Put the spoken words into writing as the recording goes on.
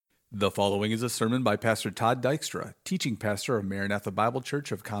The following is a sermon by Pastor Todd Dykstra, teaching pastor of Maranatha Bible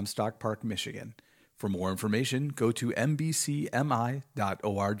Church of Comstock Park, Michigan. For more information, go to mbcmi.org.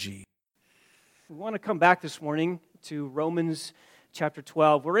 We want to come back this morning to Romans chapter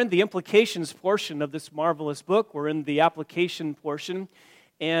 12. We're in the implications portion of this marvelous book. We're in the application portion.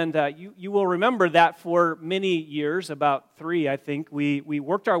 And you will remember that for many years, about 3, I think, we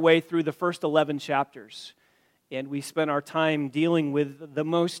worked our way through the first 11 chapters. And we spent our time dealing with the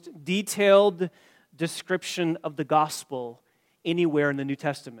most detailed description of the gospel anywhere in the New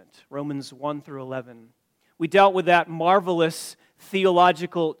Testament, Romans 1 through 11. We dealt with that marvelous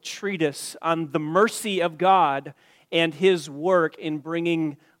theological treatise on the mercy of God and His work in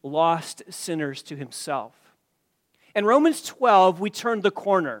bringing lost sinners to Himself. In Romans 12, we turned the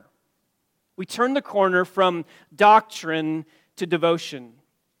corner. We turned the corner from doctrine to devotion,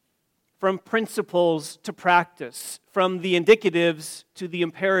 from principles to practice, from the indicatives to the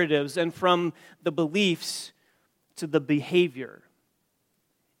imperatives, and from the beliefs to the behavior.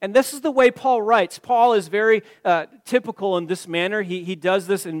 And this is the way Paul writes. Paul is very typical in this manner. He does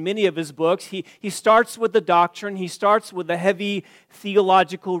this in many of his books. He starts with the doctrine, he starts with the heavy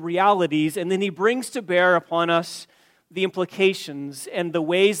theological realities, and then he brings to bear upon us the implications and the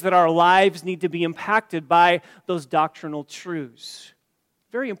ways that our lives need to be impacted by those doctrinal truths.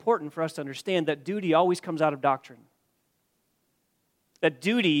 Very important for us to understand that duty always comes out of doctrine. That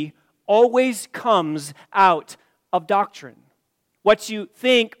duty always comes out of doctrine. What you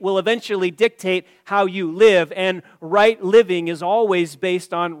think will eventually dictate how you live, and right living is always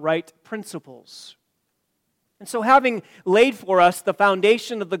based on right principles. And so, having laid for us the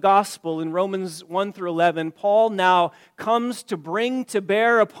foundation of the gospel in Romans 1 through 11, Paul now comes to bring to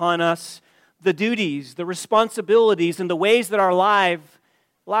bear upon us the duties, the responsibilities, and the ways that our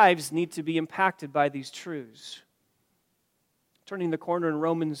lives need to be impacted by these truths. Turning the corner in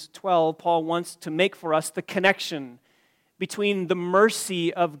Romans 12, Paul wants to make for us the connection between the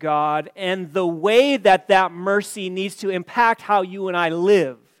mercy of God and the way that that mercy needs to impact how you and I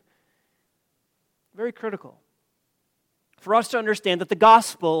live. Very critical for us to understand that the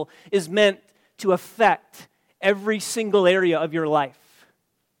gospel is meant to affect every single area of your life.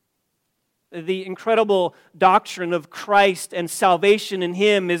 The incredible doctrine of Christ and salvation in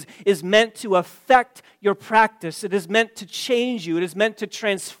Him is meant to affect your practice. It is meant to change you. It is meant to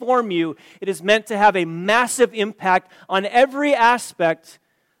transform you. It is meant to have a massive impact on every aspect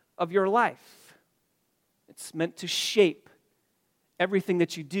of your life. It's meant to shape everything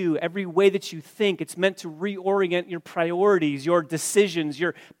that you do, every way that you think. It's meant to reorient your priorities, your decisions,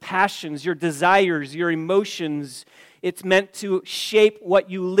 your passions, your desires, your emotions. It's meant to shape what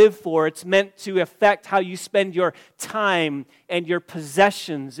you live for. It's meant to affect how you spend your time and your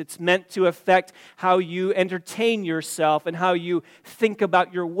possessions. It's meant to affect how you entertain yourself and how you think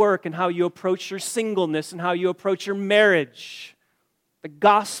about your work and how you approach your singleness and how you approach your marriage. The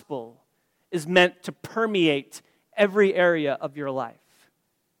gospel is meant to permeate every area of your life.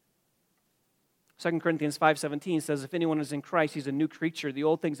 2 Corinthians 5:17 says, if anyone is in Christ, he's a new creature. The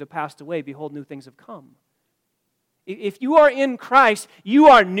old things have passed away. Behold, new things have come. If you are in Christ, you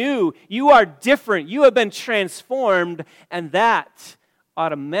are new, you are different, you have been transformed, and that ought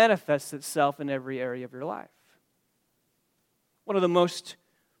to manifest itself in every area of your life. One of the most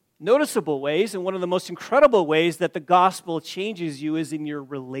noticeable ways and one of the most incredible ways that the gospel changes you is in your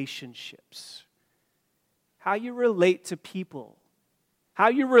relationships. How you relate to people. How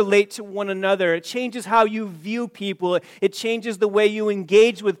you relate to one another. It changes how you view people. It changes the way you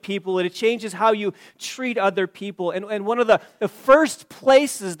engage with people. It changes how you treat other people. And one of the first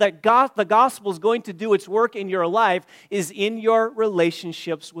places that the gospel is going to do its work in your life is in your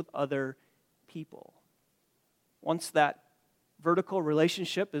relationships with other people. Once that vertical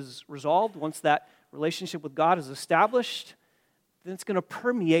relationship is resolved, once that relationship with God is established, then it's going to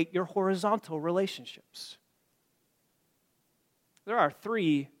permeate your horizontal relationships. There are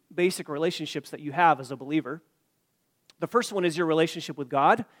 3 basic relationships that you have as a believer. The first one is your relationship with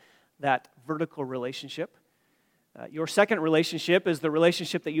God, that vertical relationship. Your second relationship is the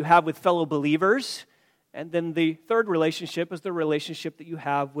relationship that you have with fellow believers. And then the third relationship is the relationship that you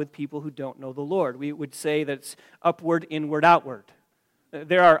have with people who don't know the Lord. We would say that it's upward, inward, outward.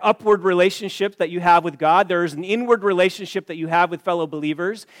 There are upward relationships that you have with God. There is an inward relationship that you have with fellow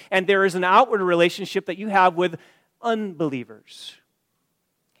believers. And there is an outward relationship that you have with unbelievers.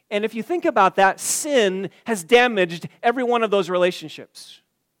 And if you think about that, sin has damaged every one of those relationships.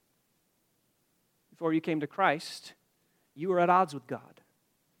 Before you came to Christ, you were at odds with God.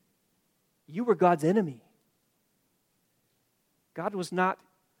 You were God's enemy. God was not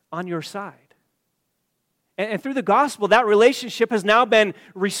on your side. And through the gospel, that relationship has now been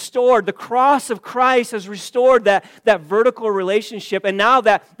restored. The cross of Christ has restored that vertical relationship, and now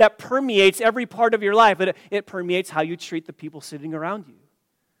that permeates every part of your life. It permeates how you treat the people sitting around you.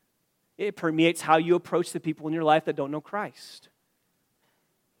 It permeates how you approach the people in your life that don't know Christ.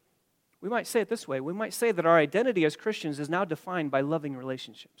 We might say it this way. We might say that our identity as Christians is now defined by loving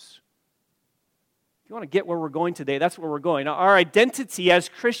relationships. If you want to get where we're going today, that's where we're going. Our identity as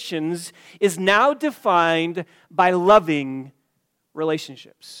Christians is now defined by loving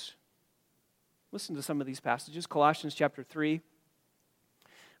relationships. Listen to some of these passages. Colossians chapter 3,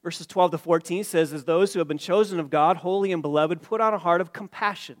 verses 12 to 14 says, "As those who have been chosen of God, holy and beloved, put on a heart of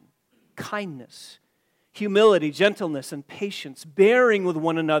compassion, kindness, humility, gentleness, and patience, bearing with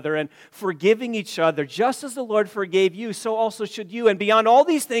one another and forgiving each other, just as the Lord forgave you, so also should you. And beyond all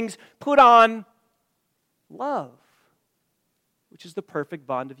these things, put on love, which is the perfect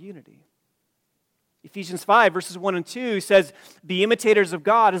bond of unity." Ephesians 5, verses 1 and 2 says, "Be imitators of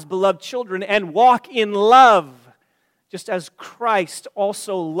God as beloved children and walk in love, just as Christ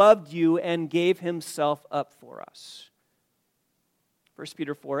also loved you and gave himself up for us." 1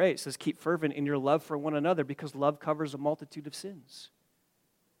 Peter 4:8 says, "Keep fervent in your love for one another, because love covers a multitude of sins."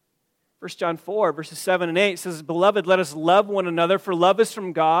 1 John 4, verses 7 and 8 says, "Beloved, let us love one another, for love is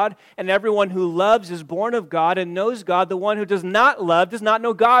from God, and everyone who loves is born of God and knows God. The one who does not love does not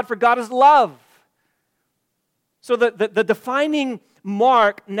know God, for God is love." So the defining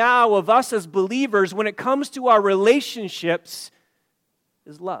mark now of us as believers when it comes to our relationships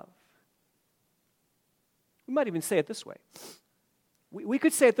is love. We might even say it this way. We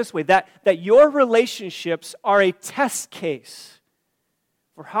could say it this way, that your relationships are a test case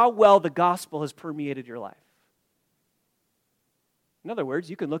for how well the gospel has permeated your life. In other words,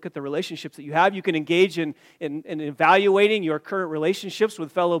 you can look at the relationships that you have. You can engage in evaluating your current relationships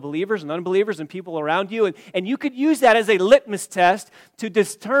with fellow believers and unbelievers and people around you. And you could use that as a litmus test to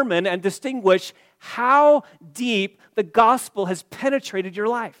determine and distinguish how deep the gospel has penetrated your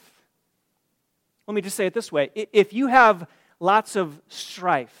life. Let me just say it this way. If you have lots of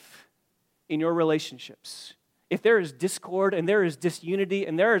strife in your relationships, if there is discord and there is disunity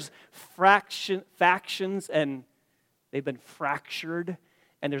and there is factions and they've been fractured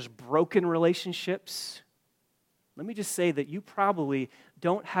and there's broken relationships, let me just say that you probably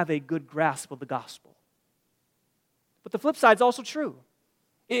don't have a good grasp of the gospel. But the flip side is also true.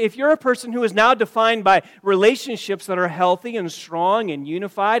 If you're a person who is now defined by relationships that are healthy and strong and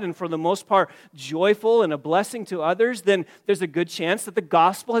unified and for the most part joyful and a blessing to others, then there's a good chance that the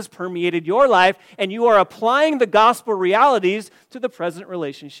gospel has permeated your life and you are applying the gospel realities to the present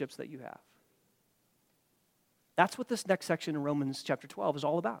relationships that you have. That's what this next section in Romans chapter 12 is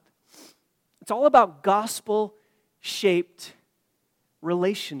all about. It's all about gospel-shaped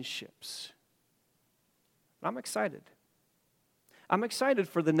relationships. I'm excited. I'm excited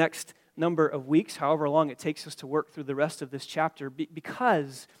for the next number of weeks, however long it takes us to work through the rest of this chapter,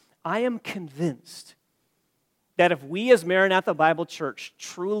 because I am convinced that if we as Maranatha Bible Church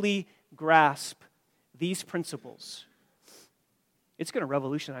truly grasp these principles, it's going to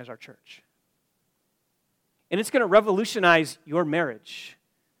revolutionize our church. And it's going to revolutionize your marriage.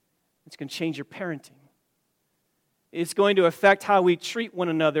 It's going to change your parenting. It's going to affect how we treat one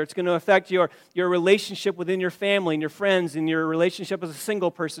another. It's going to affect your relationship within your family and your friends and your relationship as a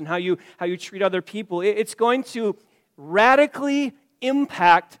single person, how you treat other people. It's going to radically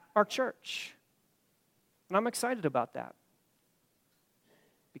impact our church. And I'm excited about that.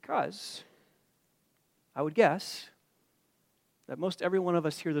 Because I would guess that most every one of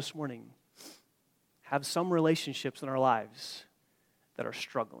us here this morning have some relationships in our lives that are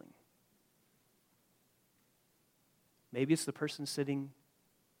struggling. Maybe it's the person sitting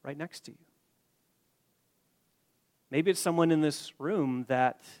right next to you. Maybe it's someone in this room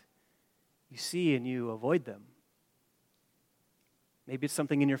that you see and you avoid them. Maybe it's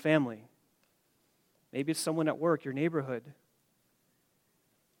something in your family. Maybe it's someone at work, your neighborhood.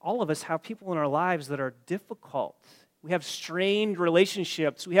 All of us have people in our lives that are difficult. We have strained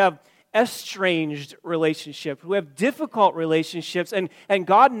relationships. We have estranged relationships. We have difficult relationships, and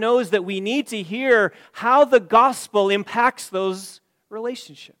God knows that we need to hear how the gospel impacts those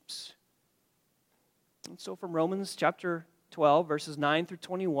relationships. And so from Romans chapter 12, verses 9 through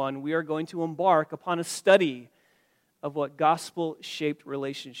 21, we are going to embark upon a study of what gospel-shaped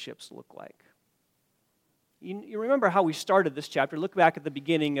relationships look like. You remember how we started this chapter. Look back at the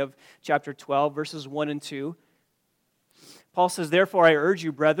beginning of chapter 12, verses 1 and 2. Paul says, "Therefore I urge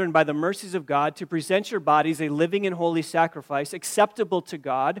you, brethren, by the mercies of God, to present your bodies a living and holy sacrifice, acceptable to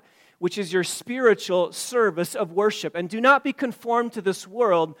God, which is your spiritual service of worship. And do not be conformed to this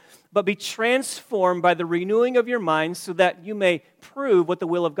world, but be transformed by the renewing of your mind so that you may prove what the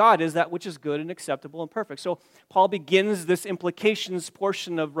will of God is, that which is good and acceptable and perfect. So Paul begins this implications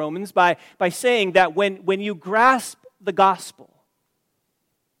portion of Romans by saying that when you grasp the gospel,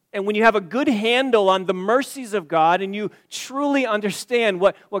 and when you have a good handle on the mercies of God and you truly understand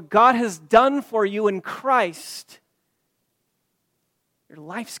what God has done for you in Christ, your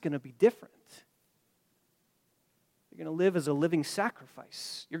life's going to be different. You're going to live as a living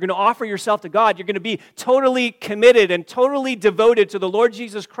sacrifice. You're going to offer yourself to God. You're going to be totally committed and totally devoted to the Lord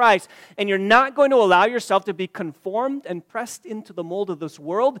Jesus Christ. And you're not going to allow yourself to be conformed and pressed into the mold of this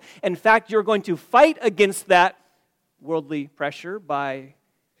world. In fact, you're going to fight against that worldly pressure by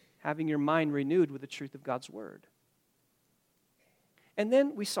having your mind renewed with the truth of God's Word. And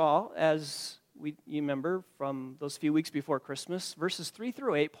then we saw, you remember from those few weeks before Christmas, verses 3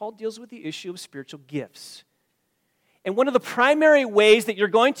 through 8, Paul deals with the issue of spiritual gifts. And one of the primary ways that you're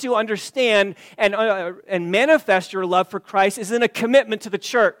going to understand and manifest your love for Christ is in a commitment to the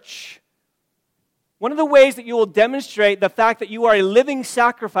church. One of the ways that you will demonstrate the fact that you are a living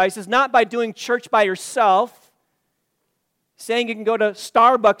sacrifice is not by doing church by yourself, saying you can go to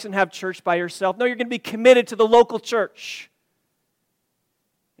Starbucks and have church by yourself. No, you're going to be committed to the local church.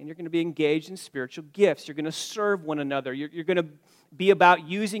 And you're going to be engaged in spiritual gifts. You're going to serve one another. You're going to be about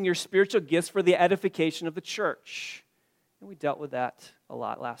using your spiritual gifts for the edification of the church. And we dealt with that a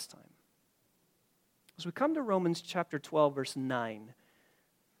lot last time. As we come to Romans chapter 12, verse 9,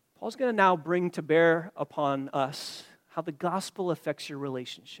 Paul's going to now bring to bear upon us how the gospel affects your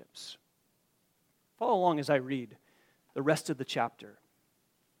relationships. Follow along as I read the rest of the chapter.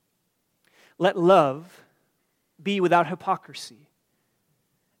 Let love be without hypocrisy.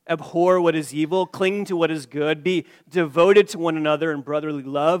 Abhor what is evil, cling to what is good, be devoted to one another in brotherly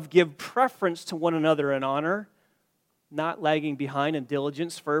love, give preference to one another in honor, not lagging behind in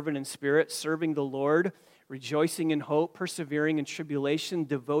diligence, fervent in spirit, serving the Lord, rejoicing in hope, persevering in tribulation,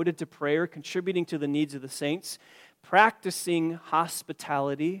 devoted to prayer, contributing to the needs of the saints, practicing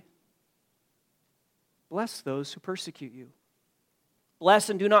hospitality. Bless those who persecute you. Bless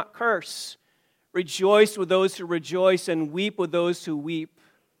and do not curse. Rejoice with those who rejoice and weep with those who weep.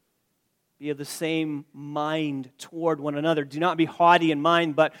 Be of the same mind toward one another. Do not be haughty in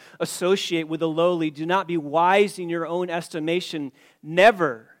mind, but associate with the lowly. Do not be wise in your own estimation.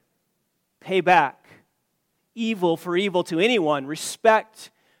 Never pay back evil for evil to anyone.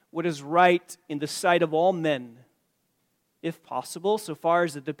 Respect what is right in the sight of all men. If possible, so far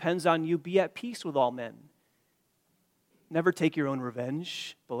as it depends on you, be at peace with all men. Never take your own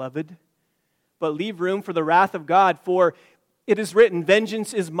revenge, beloved, but leave room for the wrath of God, for it is written,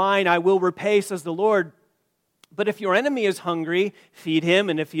 vengeance is mine, I will repay, says the Lord. But if your enemy is hungry, feed him,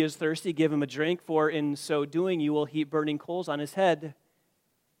 and if he is thirsty, give him a drink, for in so doing you will heap burning coals on his head.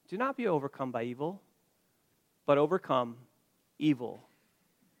 Do not be overcome by evil, but overcome evil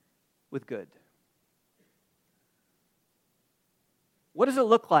with good. What does it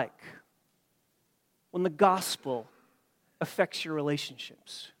look like when the gospel affects your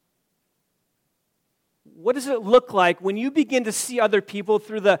relationships? What does it look like when you begin to see other people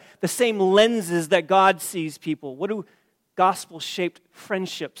through the same lenses that God sees people? What do gospel-shaped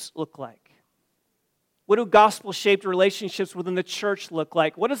friendships look like? What do gospel-shaped relationships within the church look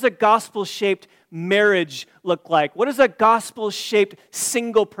like? What does a gospel-shaped marriage look like? What does a gospel-shaped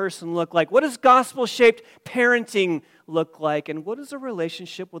single person look like? What does gospel-shaped parenting look like? And what does a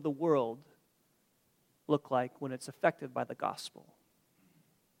relationship with the world look like when it's affected by the gospel?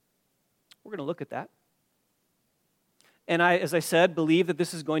 We're going to look at that. And I, as I said, believe that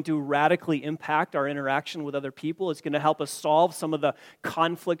this is going to radically impact our interaction with other people. It's going to help us solve some of the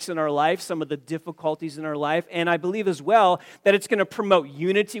conflicts in our life, some of the difficulties in our life. And I believe as well that it's going to promote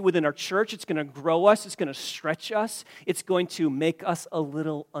unity within our church. It's going to grow us. It's going to stretch us. It's going to make us a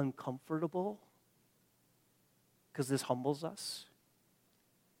little uncomfortable because this humbles us.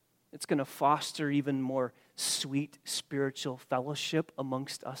 It's going to foster even more sweet spiritual fellowship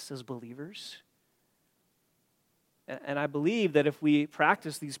amongst us as believers. And I believe that if we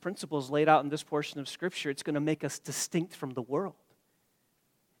practice these principles laid out in this portion of Scripture, it's going to make us distinct from the world.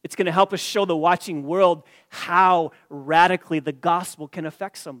 It's going to help us show the watching world how radically the gospel can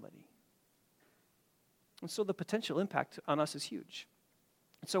affect somebody. And so the potential impact on us is huge.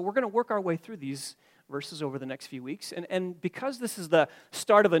 And so we're going to work our way through these verses over the next few weeks. And because this is the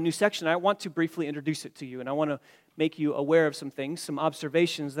start of a new section, I want to briefly introduce it to you. And I want to make you aware of some things, some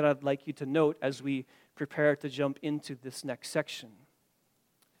observations that I'd like you to note as we prepare to jump into this next section.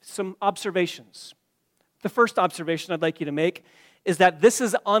 Some observations. The first observation I'd like you to make is that this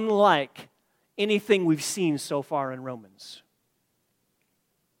is unlike anything we've seen so far in Romans.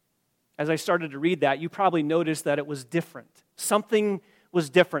 As I started to read that, you probably noticed that it was different. Something was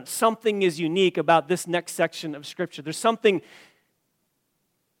different. Something is unique about this next section of Scripture. There's something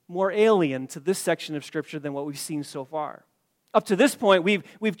more alien to this section of Scripture than what we've seen so far. Up to this point,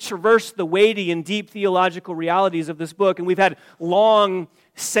 we've traversed the weighty and deep theological realities of this book, and we've had long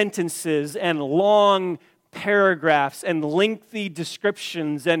sentences and long paragraphs and lengthy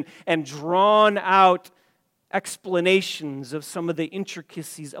descriptions and drawn out explanations of some of the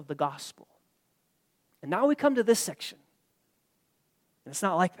intricacies of the gospel. And now we come to this section, and it's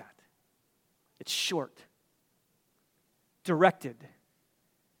not like that. It's short, directed,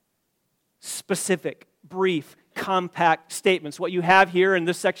 specific, brief, compact statements. What you have here in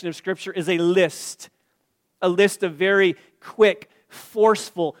this section of Scripture is a list of very quick,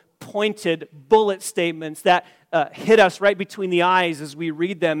 forceful, pointed bullet statements that hit us right between the eyes as we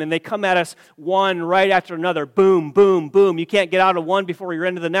read them, and they come at us one right after another. Boom, boom, boom. You can't get out of one before you're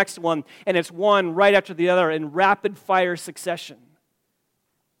into the next one, and it's one right after the other in rapid-fire succession.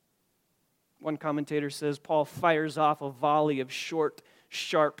 One commentator says Paul fires off a volley of short,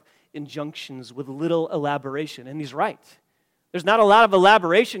 sharp injunctions with little elaboration, and he's right. There's not a lot of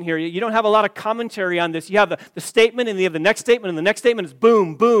elaboration here. You don't have a lot of commentary on this. You have the statement, and you have the next statement, and the next statement is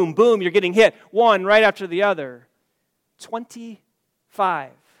boom, boom, boom. You're getting hit one right after the other.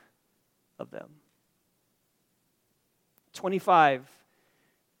 25 of them. 25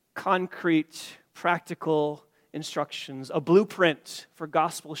 concrete, practical instructions, a blueprint for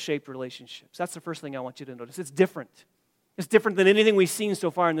gospel-shaped relationships. That's the first thing I want you to notice. It's different. It's different than anything we've seen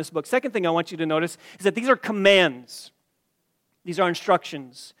so far in this book. Second thing I want you to notice is that these are commands. These are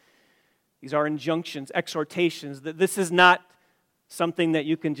instructions. These are injunctions, exhortations. This is not something that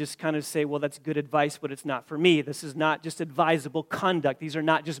you can just kind of say, well, that's good advice, but it's not for me. This is not just advisable conduct. These are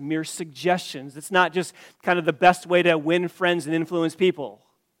not just mere suggestions. It's not just kind of the best way to win friends and influence people.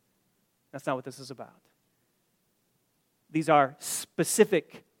 That's not what this is about. These are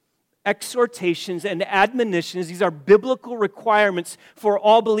specific exhortations and admonitions. These are biblical requirements for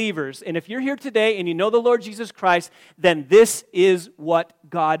all believers. And if you're here today and you know the Lord Jesus Christ, then this is what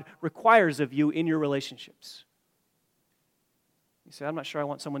God requires of you in your relationships. You say, I'm not sure I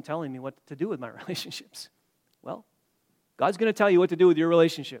want someone telling me what to do with my relationships. Well, God's going to tell you what to do with your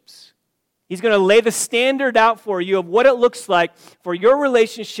relationships. He's going to lay the standard out for you of what it looks like for your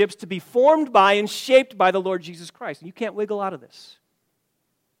relationships to be formed by and shaped by the Lord Jesus Christ. And you can't wiggle out of this.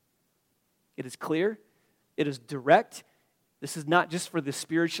 It is clear. It is direct. This is not just for the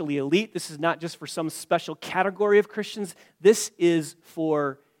spiritually elite. This is not just for some special category of Christians. This is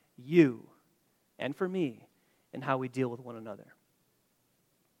for you and for me and how we deal with one another.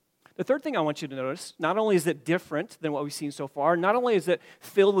 The third thing I want you to notice, not only is it different than what we've seen so far, not only is it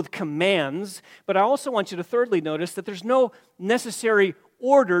filled with commands, but I also want you to thirdly notice that there's no necessary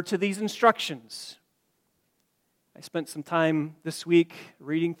order to these instructions. I spent some time this week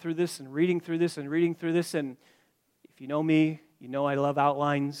reading through this, and if you know me, you know I love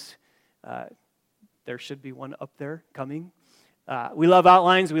outlines. There should be one up there coming. We love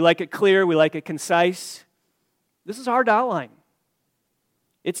outlines. We like it clear. We like it concise. This is hard to outline.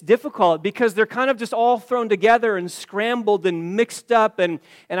 It's difficult because they're kind of just all thrown together and scrambled and mixed up, and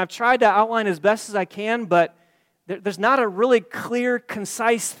I've tried to outline as best as I can, but there's not a really clear,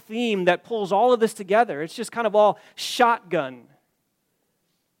 concise theme that pulls all of this together. It's just kind of all shotgun.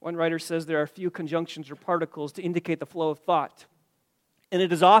 One writer says there are few conjunctions or particles to indicate the flow of thought, and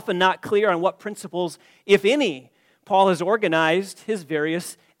it is often not clear on what principles, if any, Paul has organized his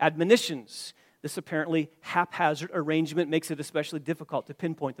various admonitions. This apparently haphazard arrangement makes it especially difficult to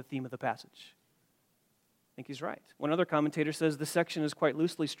pinpoint the theme of the passage. I think he's right. One other commentator says this section is quite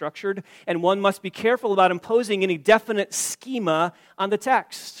loosely structured, and one must be careful about imposing any definite schema on the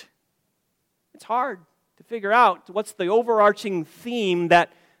text. It's hard to figure out what's the overarching theme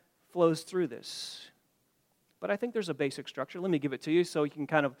that flows through this. But I think there's a basic structure. Let me give it to you so you can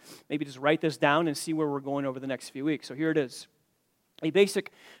kind of maybe just write this down and see where we're going over the next few weeks. So here it is. A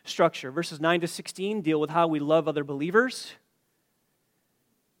basic structure. Verses 9 to 16 deal with how we love other believers.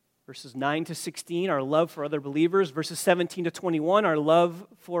 Verses 9 to 16, our love for other believers. Verses 17 to 21, our love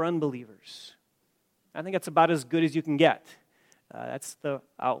for unbelievers. I think that's about as good as you can get. That's the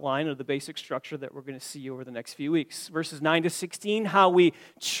outline of the basic structure that we're going to see over the next few weeks. Verses 9 to 16, how we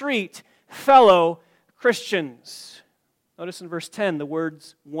treat fellow Christians. Notice in verse 10, the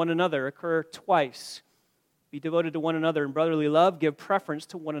words one another occur twice. Be devoted to one another in brotherly love. Give preference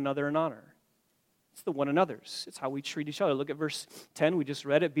to one another in honor. It's the one another's. It's how we treat each other. Look at verse 10. We just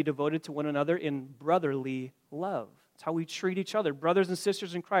read it. Be devoted to one another in brotherly love. It's how we treat each other, brothers and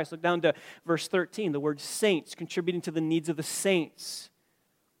sisters in Christ. Look down to verse 13, the word saints, contributing to the needs of the saints.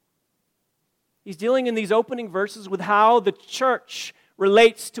 He's dealing in these opening verses with how the church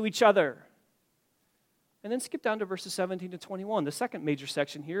relates to each other. And then skip down to verses 17 to 21. The second major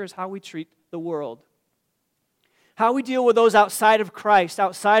section here is how we treat the world. How we deal with those outside of Christ,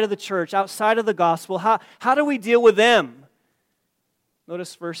 outside of the church, outside of the gospel. How do we deal with them?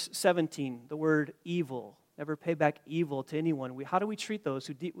 Notice verse 17, the word evil. Never pay back evil to anyone. How do we treat those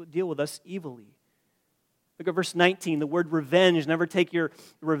who deal with us evilly? Look at verse 19, the word revenge. Never take your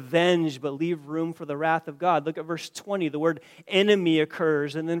revenge, but leave room for the wrath of God. Look at verse 20, the word enemy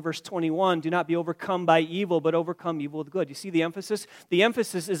occurs. And then verse 21, do not be overcome by evil, but overcome evil with good. You see the emphasis? The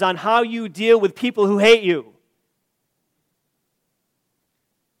emphasis is on how you deal with people who hate you.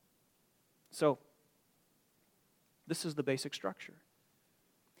 So, this is the basic structure.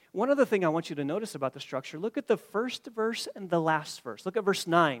 One other thing I want you to notice about the structure, look at the first verse and the last verse. Look at verse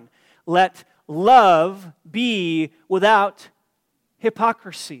 9. Let love be without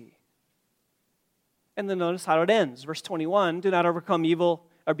hypocrisy. And then notice how it ends. Verse 21, do not overcome evil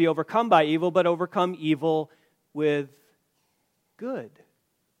or be overcome by evil, but overcome evil with good.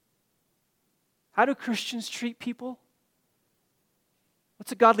 How do Christians treat people?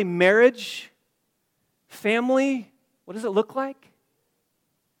 What's a godly marriage? Family? What does it look like?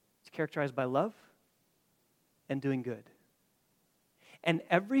 Characterized by love and doing good. And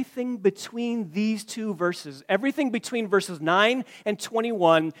everything between these two verses, everything between verses 9 and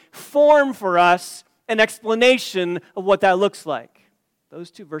 21, form for us an explanation of what that looks like.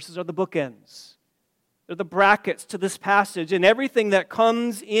 Those two verses are the bookends. They're the brackets to this passage, and everything that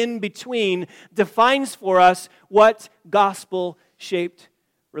comes in between defines for us what gospel-shaped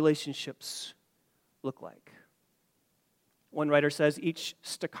relationships look like. One writer says each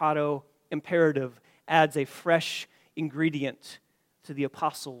staccato imperative adds a fresh ingredient to the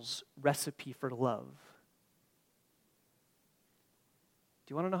apostles' recipe for love.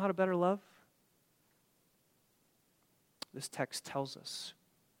 Do you want to know how to better love? This text tells us.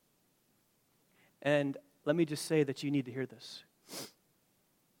 And let me just say that you need to hear this.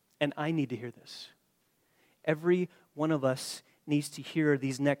 And I need to hear this. Every one of us needs to hear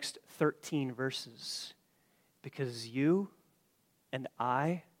these next 13 verses because you and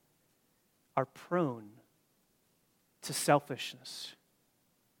I are prone to selfishness.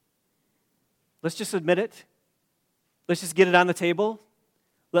 Let's just admit it. Let's just get it on the table.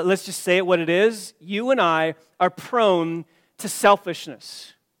 Let's just say it what it is. You and I are prone to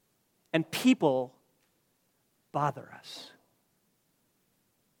selfishness. And people bother us.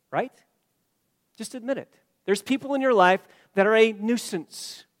 Right? Just admit it. There's people in your life that are a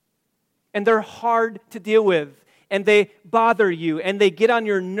nuisance. And they're hard to deal with. And they bother you, and they get on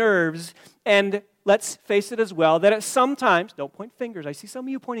your nerves, and let's face it as well, that at sometimes, don't point fingers, I see some of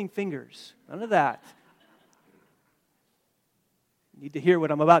you pointing fingers, none of that. You need to hear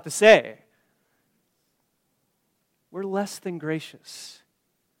what I'm about to say. We're less than gracious.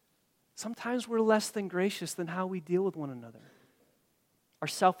 Sometimes we're less than gracious than how we deal with one another. Our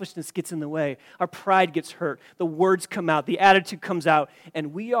selfishness gets in the way. Our pride gets hurt. The words come out. The attitude comes out.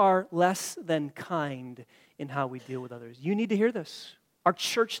 And we are less than kind in how we deal with others. You need to hear this. Our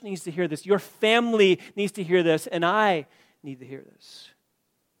church needs to hear this. Your family needs to hear this. And I need to hear this.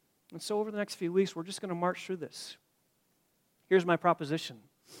 And so over the next few weeks, we're just going to march through this. Here's my proposition.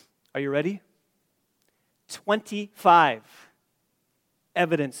 Are you ready? 25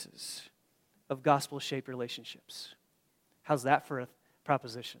 evidences of gospel-shaped relationships. How's that for a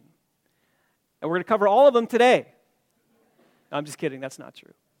proposition? And we're going to cover all of them today. No, I'm just kidding. That's not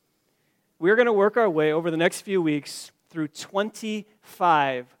true. We're going to work our way over the next few weeks through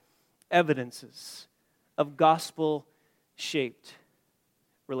 25 evidences of gospel-shaped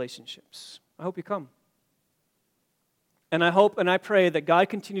relationships. I hope you come. And I hope and I pray that God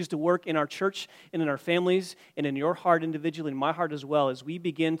continues to work in our church and in our families and in your heart individually, in my heart as well, as we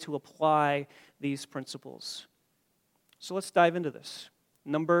begin to apply these principles. So let's dive into this.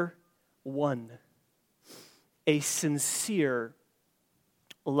 Number 1, a sincere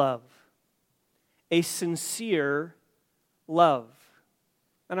love. A sincere love.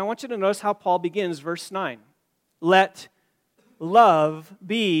 And I want you to notice how Paul begins verse 9. Let love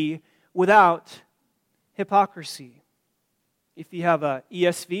be without hypocrisy. If you have a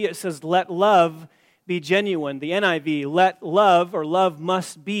ESV, it says, let love be genuine. The NIV, let love, or love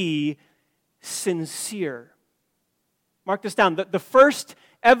must be sincere. Mark this down. The first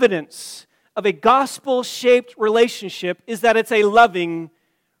evidence of a gospel-shaped relationship is that it's a loving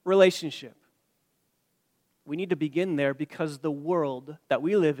relationship. We need to begin there because the world that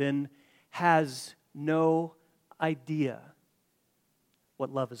we live in has no idea what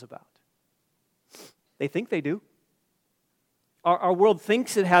love is about. They think they do. Our world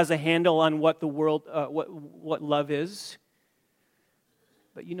thinks it has a handle on what the world, what love is.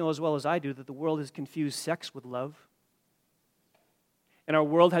 But you know as well as I do that the world has confused sex with love. And our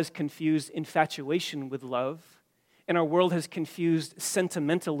world has confused infatuation with love. And our world has confused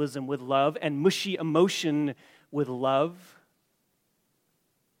sentimentalism with love and mushy emotion with love.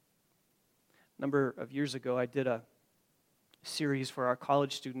 A number of years ago, I did a series for our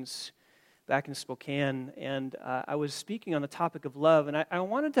college students back in Spokane, and I was speaking on the topic of love, and I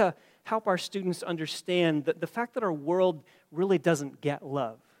wanted to help our students understand that the fact that our world really doesn't get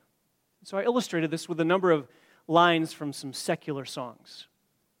love. So I illustrated this with a number of lines from some secular songs.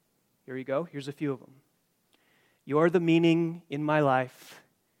 Here you go. Here's a few of them. You're the meaning in my life.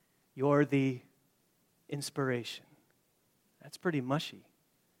 You're the inspiration. That's pretty mushy.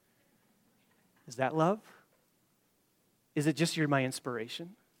 Is that love? Is it just you're my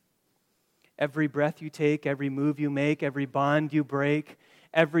inspiration? Every breath you take, every move you make, every bond you break,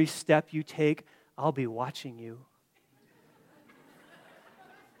 every step you take, I'll be watching you.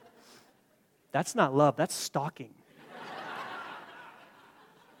 That's not love, that's stalking.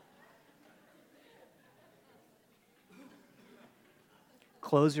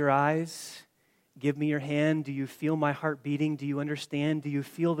 Close your eyes. Give me your hand. Do you feel my heart beating? Do you understand? Do you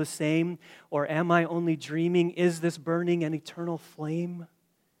feel the same? Or am I only dreaming? Is this burning an eternal flame?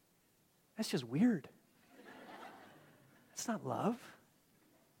 That's just weird. That's not love.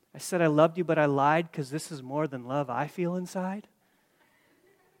 I said I loved you, but I lied because this is more than love I feel inside.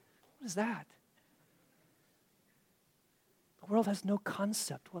 What is that? The world has no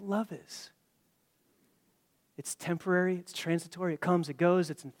concept what love is. It's temporary, it's transitory, it comes, it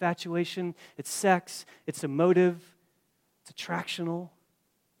goes, it's infatuation, it's sex, it's emotive, it's attractional.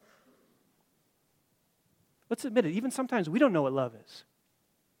 Let's admit it, even sometimes we don't know what love is.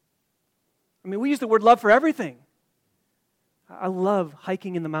 I mean, we use the word love for everything. I love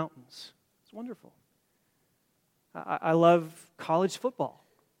hiking in the mountains. It's wonderful. I love college football.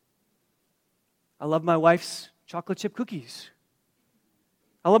 I love my wife's chocolate chip cookies.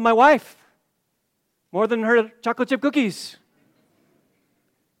 I love my wife more than her chocolate chip cookies.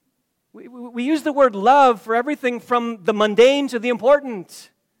 We use the word love for everything from the mundane to the important.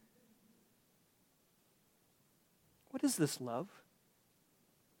 What is this love?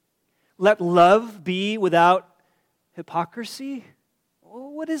 Let love be without hypocrisy?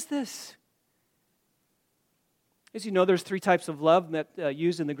 What is this? As you know, there's three types of love that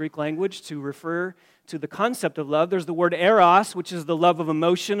used in the Greek language to refer to the concept of love. There's the word eros, which is the love of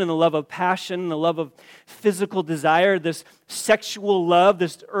emotion and the love of passion, the love of physical desire, this sexual love,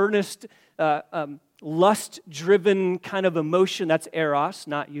 this earnest, lust-driven kind of emotion. That's eros,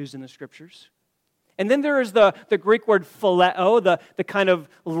 not used in the Scriptures. And then there is the Greek word phileo, the kind of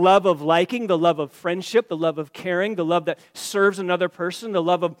love of liking, the love of friendship, the love of caring, the love that serves another person, the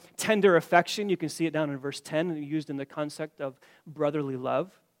love of tender affection. You can see it down in verse 10, used in the concept of brotherly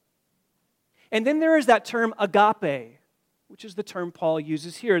love. And then there is that term agape, which is the term Paul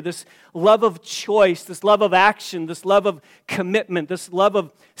uses here, this love of choice, this love of action, this love of commitment, this love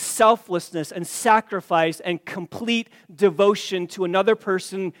of selflessness and sacrifice and complete devotion to another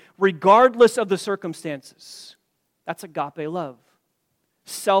person regardless of the circumstances. That's agape love.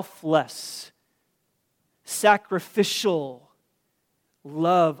 Selfless, sacrificial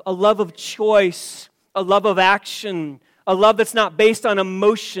love, a love of choice, a love of action, a love that's not based on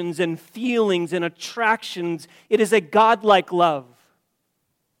emotions and feelings and attractions. It is a God-like love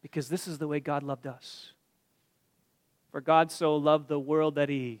because this is the way God loved us. For God so loved the world that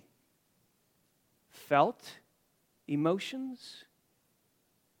He felt emotions.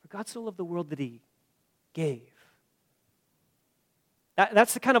 For God so loved the world that He gave.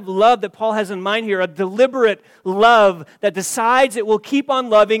 That's the kind of love that Paul has in mind here, a deliberate love that decides it will keep on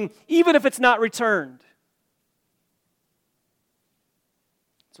loving even if it's not returned.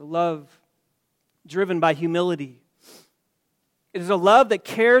 It's a love driven by humility. It is a love that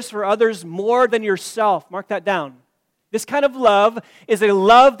cares for others more than yourself. Mark that down. This kind of love is a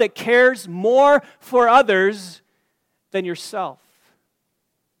love that cares more for others than yourself.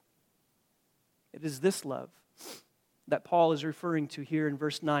 It is this love that Paul is referring to here in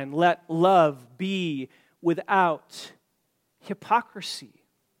verse 9. Let love be without hypocrisy.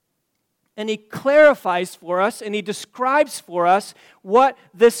 And he clarifies for us and he describes for us what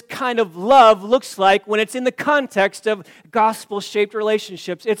this kind of love looks like when it's in the context of gospel-shaped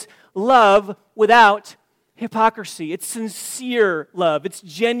relationships. It's love without hypocrisy. It's sincere love. It's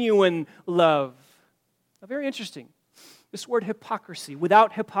genuine love. Now, very interesting. This word hypocrisy,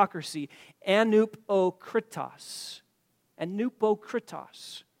 without hypocrisy, anupokritos.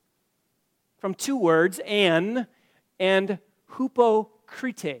 Anupokritos. From two words, and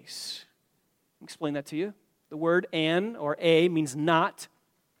hupokrites. I'll explain that to you. The word an or a means not.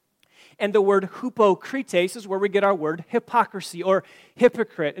 And the word hupokrites is where we get our word hypocrisy or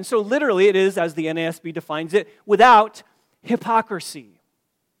hypocrite. And so literally it is, as the NASB defines it, without hypocrisy.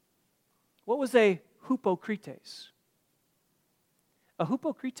 What was a hupokrites? A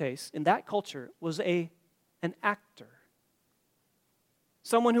hupokrites in that culture was an actor.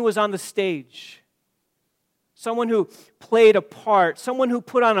 Someone who was on the stage. Someone who played a part. Someone who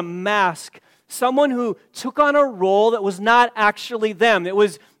put on a mask. Someone who took on a role that was not actually them. It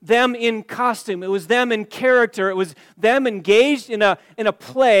was them in costume. It was them in character. It was them engaged in a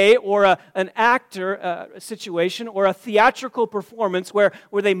play or an actor situation or a theatrical performance where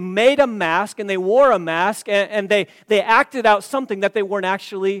they made a mask and they wore a mask and they acted out something that they weren't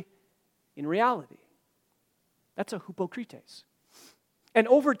actually in reality. That's a hupokrites. And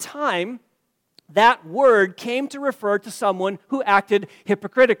over time, that word came to refer to someone who acted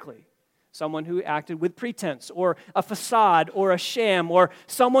hypocritically. Someone who acted with pretense, or a facade, or a sham, or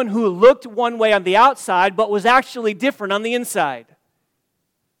someone who looked one way on the outside but was actually different on the inside.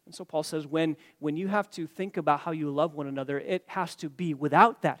 And so Paul says when you have to think about how you love one another, it has to be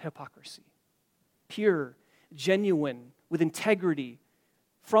without that hypocrisy. Pure, genuine, with integrity,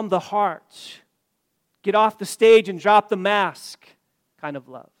 from the heart. Get off the stage and drop the mask kind of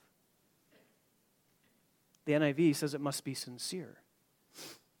love. The NIV says it must be sincere.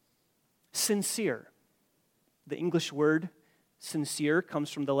 Sincere. The English word sincere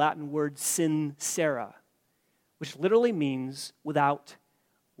comes from the Latin word sincera, which literally means without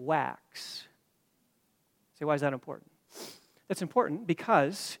wax. Say, why is that important? That's important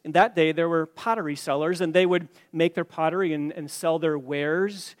because in that day there were pottery sellers and they would make their pottery and sell their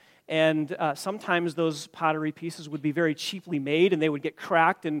wares. And sometimes those pottery pieces would be very cheaply made and they would get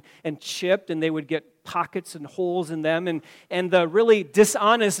cracked and chipped and they would get pockets and holes in them. And the really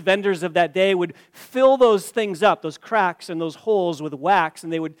dishonest vendors of that day would fill those things up, those cracks and those holes with wax,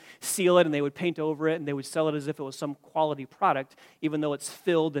 and they would seal it and they would paint over it and they would sell it as if it was some quality product, even though it's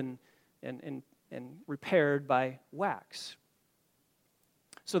filled and repaired by wax.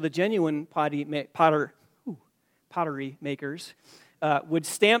 So the genuine pottery makers would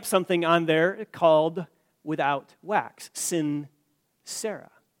stamp something on there called without wax, sincera,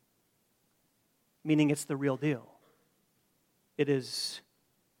 meaning it's the real deal. It is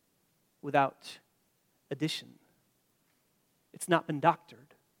without addition. It's not been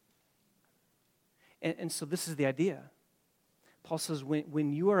doctored. And so this is the idea. Paul says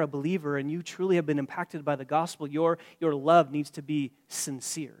when you are a believer and you truly have been impacted by the gospel, your love needs to be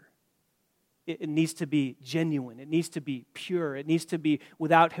sincere. It needs to be genuine. It needs to be pure. It needs to be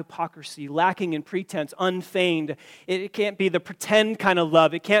without hypocrisy, lacking in pretense, unfeigned. It can't be the pretend kind of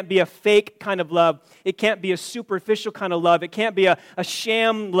love. It can't be a fake kind of love. It can't be a superficial kind of love. It can't be a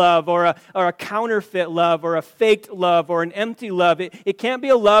sham love or a counterfeit love or a faked love or an empty love. It can't be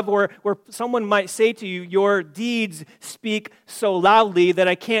a love where someone might say to you, your deeds speak so loudly that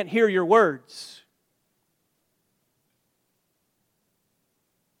I can't hear your words.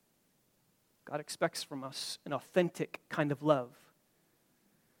 God expects from us an authentic kind of love,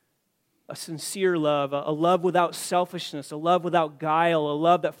 a sincere love, a love without selfishness, a love without guile, a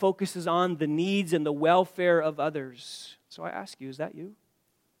love that focuses on the needs and the welfare of others. So I ask you, is that you?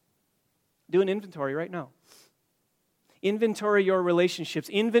 Do an inventory right now. Inventory your relationships,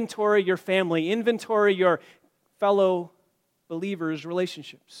 inventory your family, inventory your fellow believers'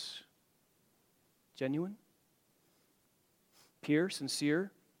 relationships. Genuine? Pure?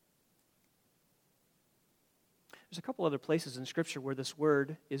 Sincere? There's a couple other places in Scripture where this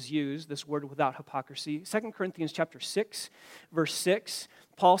word is used, this word without hypocrisy. 2 Corinthians chapter 6, verse 6,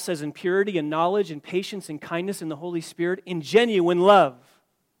 Paul says, in purity and knowledge and patience and kindness in the Holy Spirit, in genuine love.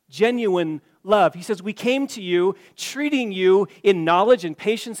 Genuine love. He says, we came to you treating you in knowledge and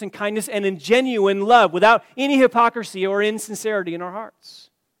patience and kindness and in genuine love, without any hypocrisy or insincerity in our hearts.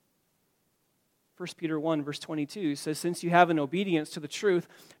 1 Peter 1, verse 22 says, since you have in obedience to the truth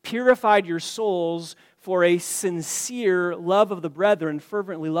purified your souls for a sincere love of the brethren,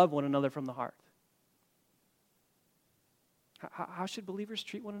 fervently love one another from the heart. How should believers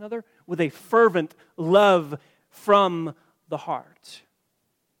treat one another? With a fervent love from the heart.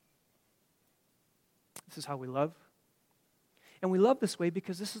 This is how we love. And we love this way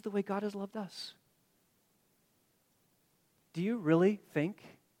because this is the way God has loved us. Do you really think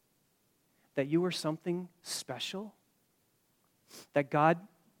that you are something special? That God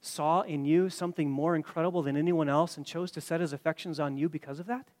saw in you something more incredible than anyone else and chose to set his affections on you because of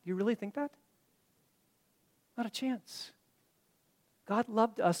that? Do you really think that? Not a chance. God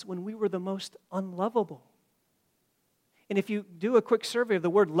loved us when we were the most unlovable. And if you do a quick survey of the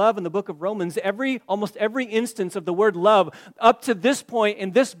word love in the book of Romans, almost every instance of the word love up to this point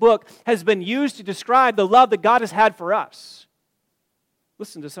in this book has been used to describe the love that God has had for us.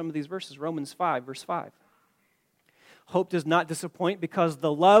 Listen to some of these verses. Romans 5, verse 5. Hope does not disappoint because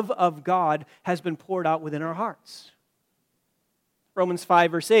the love of God has been poured out within our hearts. Romans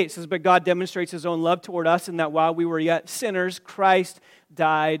 5, verse 8 says, but God demonstrates His own love toward us in that while we were yet sinners, Christ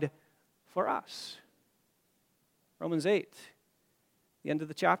died for us. Romans 8, the end of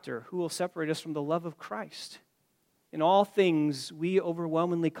the chapter, who will separate us from the love of Christ? In all things we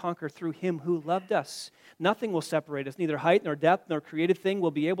overwhelmingly conquer through Him who loved us. Nothing will separate us, neither height nor depth nor created thing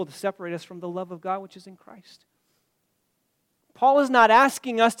will be able to separate us from the love of God which is in Christ. Paul is not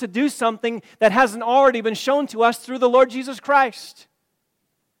asking us to do something that hasn't already been shown to us through the Lord Jesus Christ.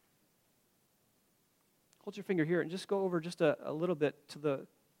 Hold your finger here and just go over just a little bit to the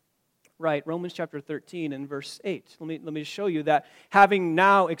right. Romans chapter 13 and verse 8. Let me show you that having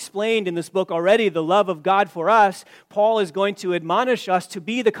now explained in this book already the love of God for us, Paul is going to admonish us to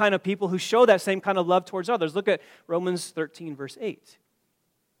be the kind of people who show that same kind of love towards others. Look at Romans 13 verse 8.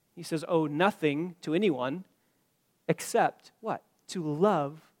 He says, owe nothing to anyone except what? To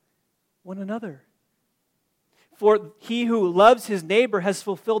love one another. For he who loves his neighbor has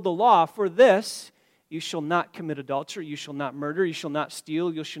fulfilled the law. For this, you shall not commit adultery, you shall not murder, you shall not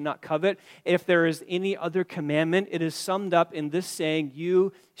steal, you shall not covet. If there is any other commandment, it is summed up in this saying,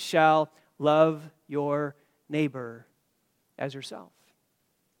 you shall love your neighbor as yourself.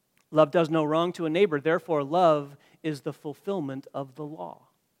 Love does no wrong to a neighbor, therefore love is the fulfillment of the law.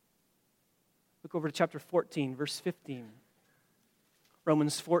 Look over to chapter 14, verse 15.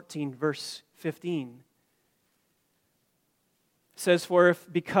 Romans 14, verse 15. It says, for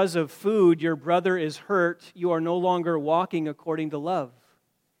if because of food your brother is hurt, you are no longer walking according to love.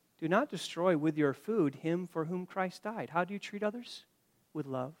 Do not destroy with your food him for whom Christ died. How do you treat others? With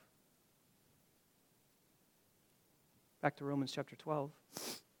love. Back to Romans chapter 12.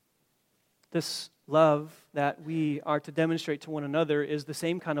 This love that we are to demonstrate to one another is the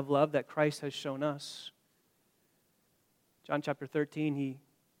same kind of love that Christ has shown us. John chapter 13, He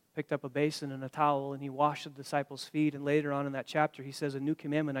picked up a basin and a towel and He washed the disciples' feet. And later on in that chapter, He says, a new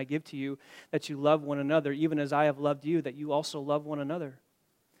commandment I give to you, that you love one another, even as I have loved you, that you also love one another.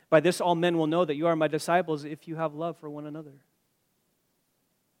 By this all men will know that you are my disciples if you have love for one another.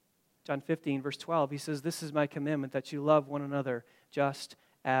 John 15, verse 12, He says, this is my commandment, that you love one another just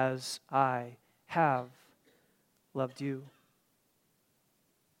as I have loved you.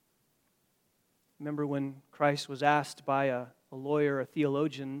 Remember when Christ was asked by a lawyer, a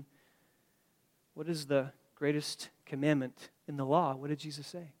theologian, what is the greatest commandment in the law? What did Jesus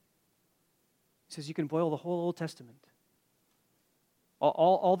say? He says you can boil the whole Old Testament.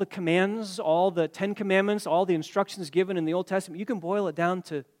 All the commands, all the 10 commandments, all the instructions given in the Old Testament, you can boil it down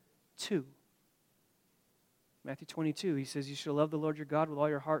to 2. Matthew 22, He says, you shall love the Lord your God with all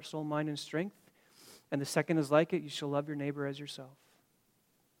your heart, soul, mind, and strength. And the second is like it, you shall love your neighbor as yourself.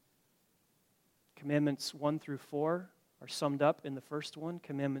 Commandments 1 through 4 are summed up in the first one.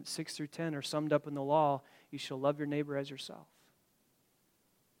 Commandments 6 through 10 are summed up in the law. You shall love your neighbor as yourself.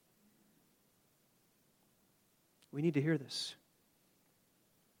 We need to hear this.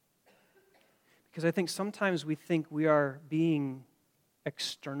 Because I think sometimes we think we are being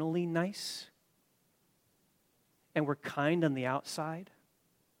externally nice, and we're kind on the outside,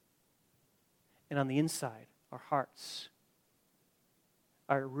 and on the inside, our hearts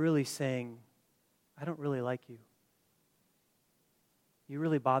are really saying, I don't really like you. You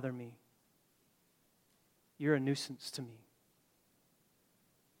really bother me. You're a nuisance to me.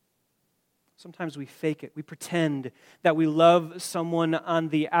 Sometimes we fake it. We pretend that we love someone on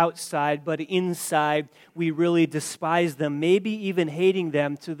the outside, but inside we really despise them, maybe even hating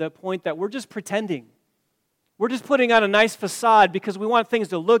them to the point that we're just pretending. We're just putting on a nice facade because we want things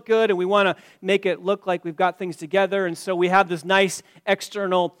to look good and we want to make it look like we've got things together. And so we have this nice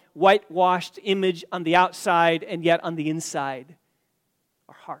external whitewashed image on the outside, and yet on the inside,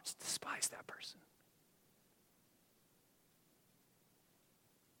 our hearts despise that person.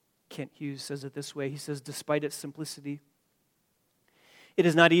 Kent Hughes says it this way. He says, despite its simplicity, it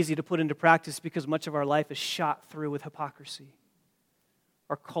is not easy to put into practice because much of our life is shot through with hypocrisy.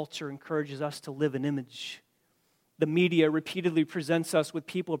 Our culture encourages us to live an image. The media repeatedly presents us with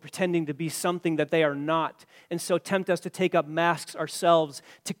people pretending to be something that they are not, and so tempt us to take up masks ourselves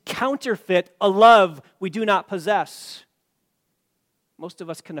to counterfeit a love we do not possess. Most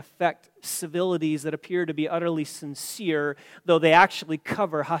of us can affect civilities that appear to be utterly sincere, though they actually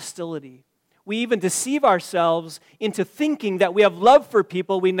cover hostility. We even deceive ourselves into thinking that we have love for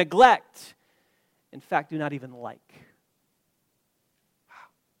people we neglect, in fact, do not even like. Wow,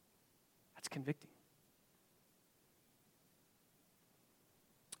 that's convicting.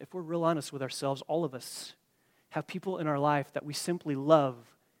 If we're real honest with ourselves, all of us have people in our life that we simply love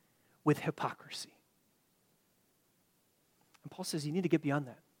with hypocrisy. And Paul says you need to get beyond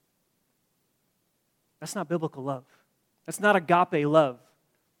that. That's not biblical love. That's not agape love.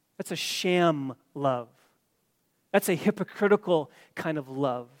 That's a sham love. That's a hypocritical kind of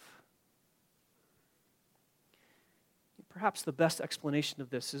love. Perhaps the best explanation of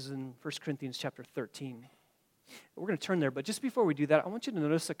this is in 1 Corinthians chapter 13. We're going to turn there, but just before we do that, I want you to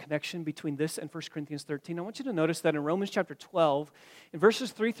notice a connection between this and 1 Corinthians 13. I want you to notice that in Romans chapter 12, in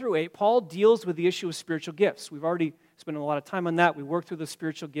verses 3 through 8, Paul deals with the issue of spiritual gifts. We've already spent a lot of time on that. We worked through the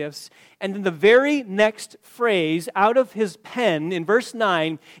spiritual gifts. And then the very next phrase out of his pen in verse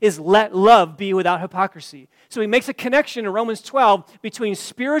 9 is, let love be without hypocrisy. So he makes a connection in Romans 12 between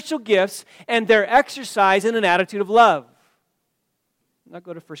spiritual gifts and their exercise in an attitude of love. Now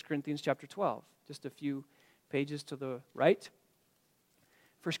go to 1 Corinthians chapter 12, just a few pages to the right.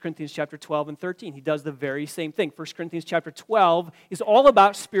 1 Corinthians chapter 12 and 13. He does the very same thing. 1 Corinthians chapter 12 is all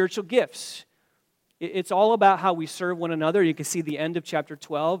about spiritual gifts. It's all about how we serve one another. You can see the end of chapter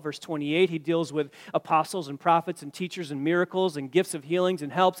 12, verse 28. He deals with apostles and prophets and teachers and miracles and gifts of healings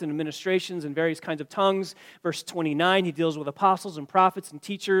and helps and administrations and various kinds of tongues. Verse 29, he deals with apostles and prophets and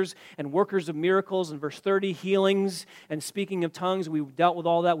teachers and workers of miracles. And verse 30, healings and speaking of tongues. We've dealt with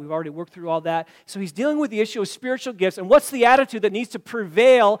all that. We've already worked through all that. So he's dealing with the issue of spiritual gifts. And what's the attitude that needs to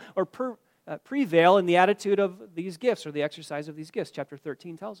prevail in the attitude of these gifts or the exercise of these gifts? Chapter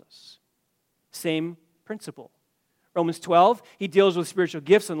 13 tells us. Same principle. Romans 12, he deals with spiritual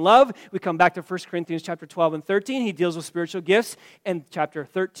gifts and love. We come back to 1 Corinthians chapter 12 and 13. He deals with spiritual gifts. And chapter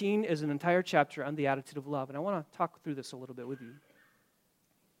 13 is an entire chapter on the attitude of love. And I want to talk through this a little bit with you.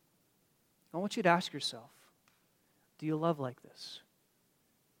 I want you to ask yourself, do you love like this?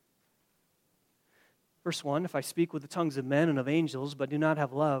 Verse 1, if I speak with the tongues of men and of angels, but do not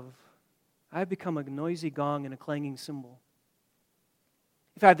have love, I have become a noisy gong and a clanging cymbal.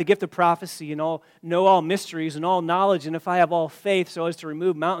 If I have the gift of prophecy and know all mysteries and all knowledge, and if I have all faith so as to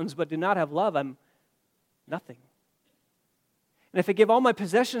remove mountains, but do not have love, I'm nothing. And if I give all my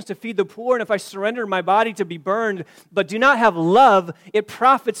possessions to feed the poor, and if I surrender my body to be burned, but do not have love, it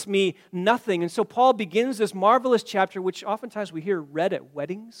profits me nothing. And so Paul begins this marvelous chapter, which oftentimes we hear read at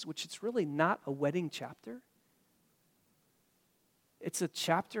weddings, which it's really not a wedding chapter. It's a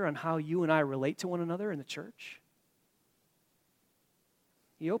chapter on how you and I relate to one another in the church.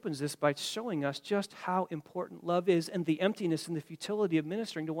 He opens this by showing us just how important love is and the emptiness and the futility of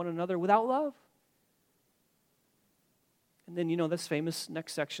ministering to one another without love. And then, this famous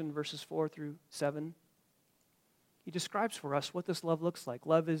next section, verses 4 through 7. He describes for us what this love looks like.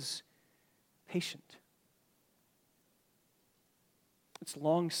 Love is patient. It's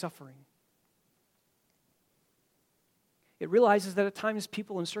long-suffering. It realizes that at times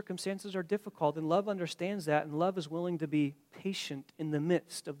people and circumstances are difficult, and love understands that, and love is willing to be patient in the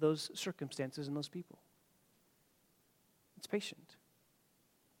midst of those circumstances and those people. It's patient.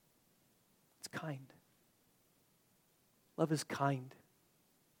 It's kind. Love is kind.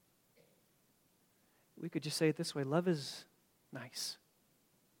 We could just say it this way, love is nice.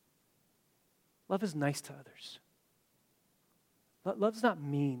 Love is nice to others. Love's not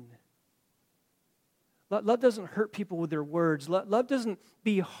mean. Love doesn't hurt people with their words. Love doesn't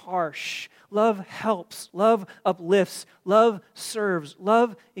be harsh. Love helps. Love uplifts. Love serves.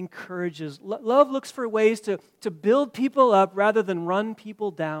 Love encourages. Love looks for ways to build people up rather than run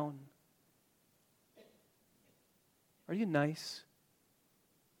people down. Are you nice?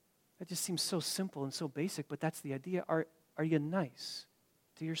 That just seems so simple and so basic, but that's the idea. Are you nice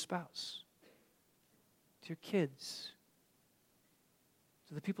to your spouse, to your kids,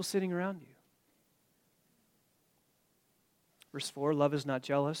 to the people sitting around you? Verse 4, love is not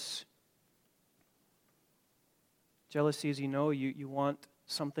jealous. Jealousy, as you know, you want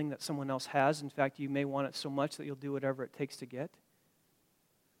something that someone else has. In fact, you may want it so much that you'll do whatever it takes to get.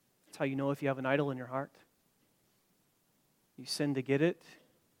 That's how you know if you have an idol in your heart. You sin to get it,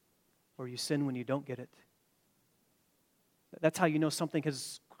 or you sin when you don't get it. That's how you know something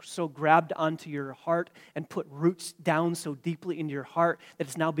has so grabbed onto your heart and put roots down so deeply into your heart that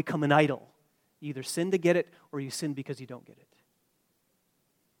it's now become an idol. You either sin to get it, or you sin because you don't get it.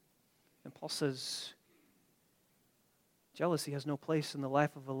 And Paul says, jealousy has no place in the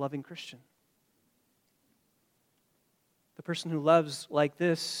life of a loving Christian. The person who loves like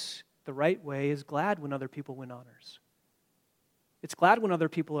this, the right way, is glad when other people win honors. It's glad when other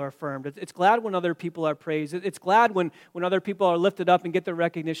people are affirmed. It's glad when other people are praised. It's glad when other people are lifted up and get the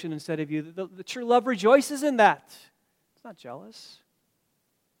recognition instead of you. The true love rejoices in that. It's not jealous.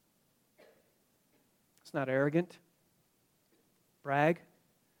 It's not arrogant. Brag.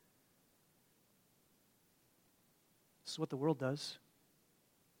 This is what the world does.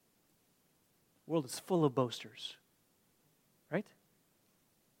 The world is full of boasters. Right?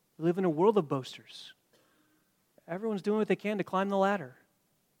 We live in a world of boasters. Everyone's doing what they can to climb the ladder.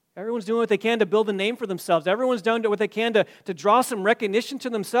 Everyone's doing what they can to build a name for themselves. Everyone's doing what they can to draw some recognition to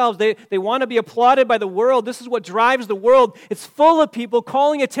themselves. They want to be applauded by the world. This is what drives the world. It's full of people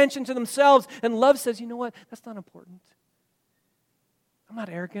calling attention to themselves. And love says, you know what? That's not important. I'm not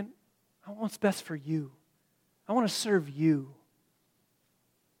arrogant. I want what's best for you. I want to serve you.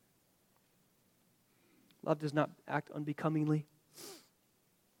 Love does not act unbecomingly.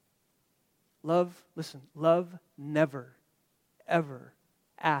 Love never, ever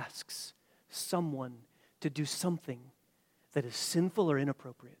asks someone to do something that is sinful or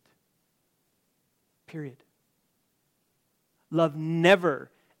inappropriate. Period. Love never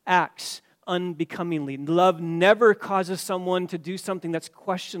acts unbecomingly. Love never causes someone to do something that's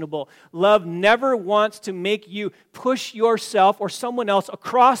questionable. Love never wants to make you push yourself or someone else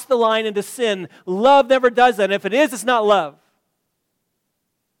across the line into sin. Love never does that. And if it is, it's not love.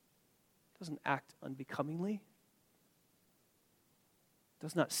 It doesn't act unbecomingly. It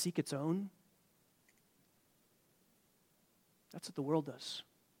does not seek its own. That's what the world does.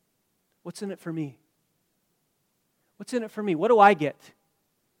 What's in it for me? What's in it for me? What do I get?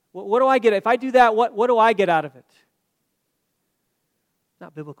 What do I get? If I do that, what do I get out of it?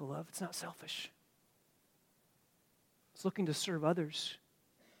 Not biblical love. It's not selfish. It's looking to serve others.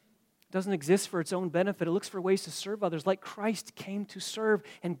 It doesn't exist for its own benefit. It looks for ways to serve others like Christ came to serve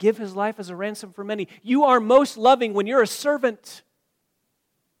and give his life as a ransom for many. You are most loving when you're a servant,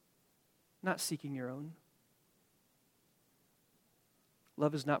 not seeking your own.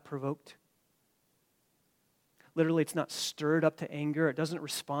 Love is not provoked. Literally, it's not stirred up to anger. It doesn't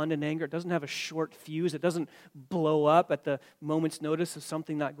respond in anger. It doesn't have a short fuse. It doesn't blow up at the moment's notice of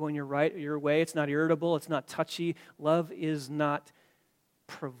something not going your way. It's not irritable. It's not touchy. Love is not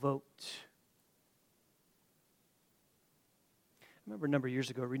provoked. I remember a number of years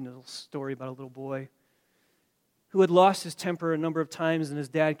ago reading a little story about a little boy who had lost his temper a number of times, and his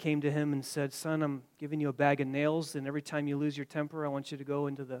dad came to him and said, "Son, I'm giving you a bag of nails, and every time you lose your temper, I want you to go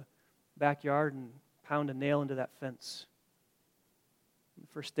into the backyard and pound a nail into that fence." The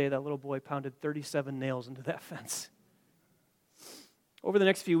first day, that little boy pounded 37 nails into that fence. Over the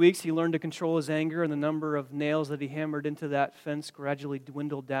next few weeks, he learned to control his anger, and the number of nails that he hammered into that fence gradually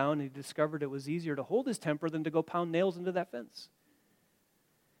dwindled down, and he discovered it was easier to hold his temper than to go pound nails into that fence.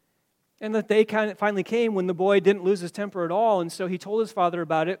 And the day finally came when the boy didn't lose his temper at all, and so he told his father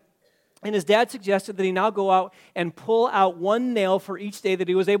about it. And his dad suggested that he now go out and pull out one nail for each day that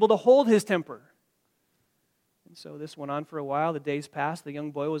he was able to hold his temper. And so this went on for a while. The days passed. The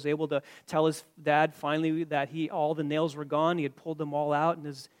young boy was able to tell his dad finally that all the nails were gone. He had pulled them all out. And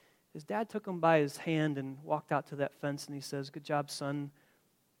his dad took him by his hand and walked out to that fence. And he says, "Good job, son,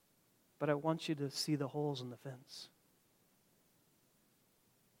 but I want you to see the holes in the fence.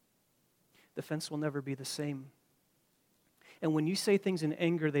 The fence will never be the same. And when you say things in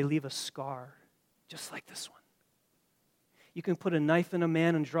anger, they leave a scar, just like this one. You can put a knife in a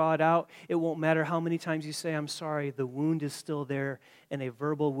man and draw it out. It won't matter how many times you say, 'I'm sorry,' the wound is still there, and a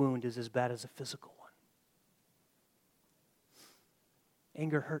verbal wound is as bad as a physical one.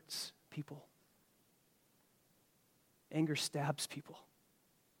 Anger hurts people. Anger stabs people.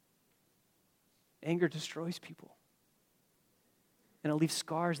 Anger destroys people. And it leaves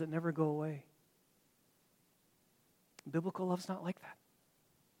scars that never go away. Biblical love's not like that.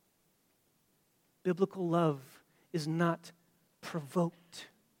 Biblical love is not provoked.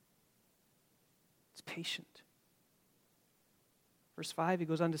 It's patient. Verse 5, he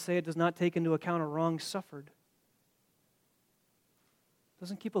goes on to say it does not take into account a wrong suffered. It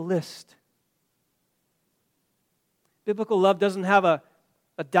doesn't keep a list. Biblical love doesn't have a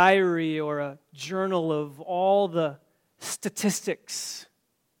diary or a journal of all the statistics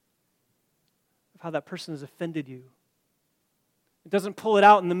of how that person has offended you. It doesn't pull it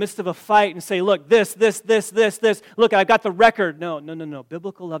out in the midst of a fight and say, "Look, this. Look, I've got the record." No.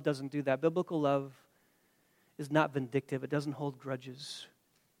 Biblical love doesn't do that. Biblical love is not vindictive. It doesn't hold grudges.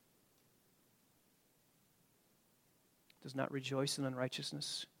 It does not rejoice in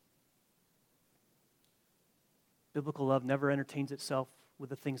unrighteousness. Biblical love never entertains itself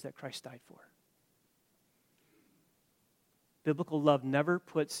with the things that Christ died for. Biblical love never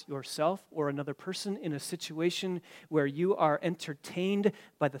puts yourself or another person in a situation where you are entertained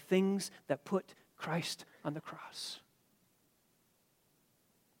by the things that put Christ on the cross.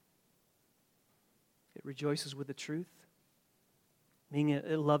 It rejoices with the truth, meaning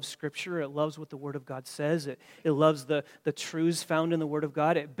it loves Scripture, it loves what the Word of God says, it loves the truths found in the Word of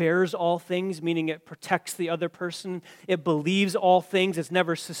God, it bears all things, meaning it protects the other person, it believes all things, it's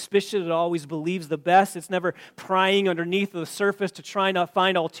never suspicious, it always believes the best, it's never prying underneath the surface to try not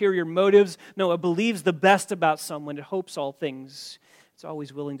find ulterior motives. No, it believes the best about someone, it hopes all things, it's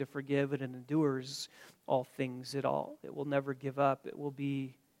always willing to forgive, and it endures all things. It will never give up, it will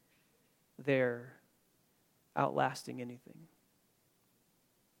be there, outlasting anything.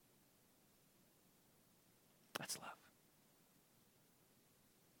 That's love.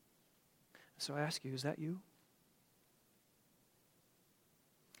 So I ask you, is that you?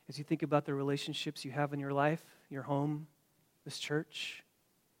 As you think about the relationships you have in your life, your home, this church,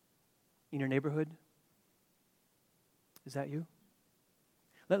 in your neighborhood, is that you?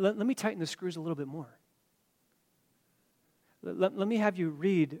 Let me tighten the screws a little bit more. Let me have you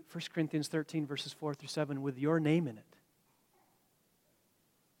read 1 Corinthians 13, verses 4 through 7 with your name in it.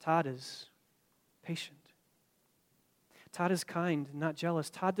 Todd is patient. Todd is kind, not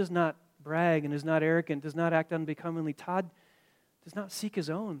jealous. Todd does not brag and is not arrogant, does not act unbecomingly. Todd does not seek his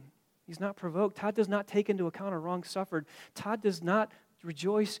own. He's not provoked. Todd does not take into account a wrong suffered. Todd does not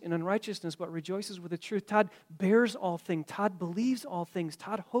rejoice in unrighteousness, but rejoices with the truth. Todd bears all things. Todd believes all things.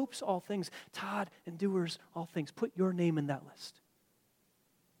 Todd hopes all things. Todd endures all things. Put your name in that list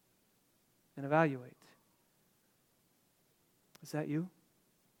and evaluate. Is that you?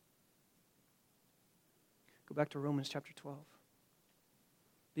 Go back to Romans chapter 12.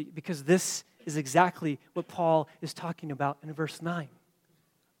 Because this is exactly what Paul is talking about in verse 9.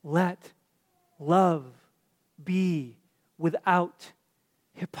 Let love be without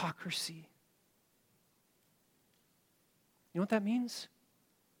hypocrisy. You know what that means?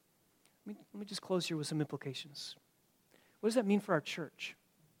 Let me just close here with some implications. What does that mean for our church?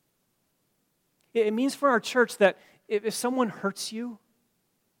 It means for our church that if someone hurts you,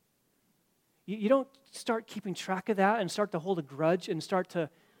 you don't start keeping track of that and start to hold a grudge and start to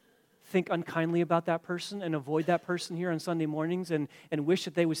think unkindly about that person and avoid that person here on Sunday mornings and wish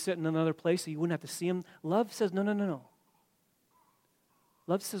that they would sit in another place so you wouldn't have to see them. Love says, no.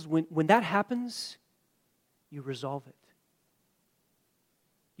 Love says when that happens, you resolve it.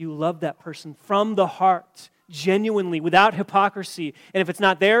 You love that person from the heart, genuinely, without hypocrisy. And if it's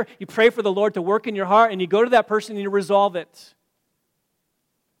not there, you pray for the Lord to work in your heart and you go to that person and you resolve it.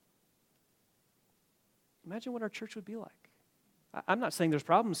 Imagine what our church would be like. I'm not saying there's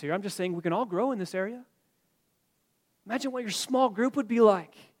problems here. I'm just saying we can all grow in this area. Imagine what your small group would be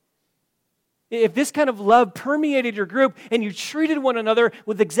like. If this kind of love permeated your group and you treated one another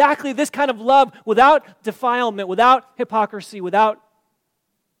with exactly this kind of love, without defilement, without hypocrisy, without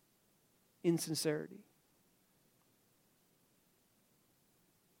insincerity.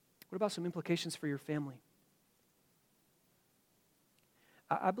 What about some implications for your family?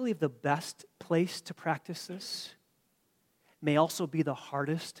 I believe the best place to practice this may also be the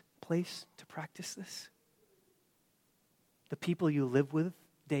hardest place to practice this. The people you live with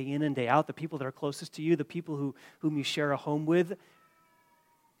day in and day out, the people that are closest to you, the people whom you share a home with,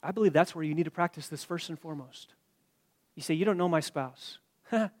 I believe that's where you need to practice this first and foremost. You say, you don't know my spouse.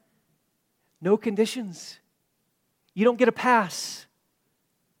 No conditions. You don't get a pass.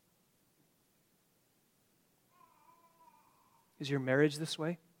 Is your marriage this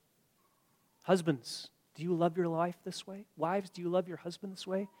way? Husbands, do you love your wife this way? Wives, do you love your husband this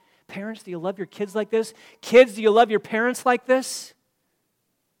way? Parents, do you love your kids like this? Kids, do you love your parents like this?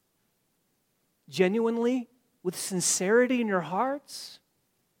 Genuinely, with sincerity in your hearts?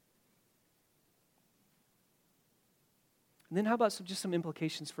 And then how about just some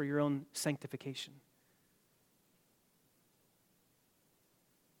implications for your own sanctification?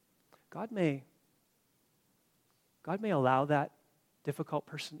 God may allow that difficult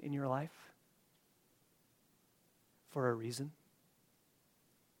person in your life for a reason.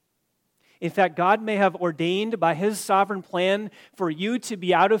 In fact, God may have ordained by His sovereign plan for you to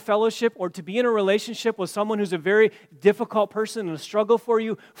be out of fellowship or to be in a relationship with someone who's a very difficult person and a struggle for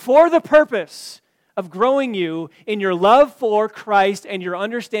you for the purpose of growing you in your love for Christ and your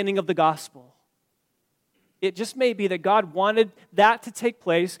understanding of the gospel. It just may be that God wanted that to take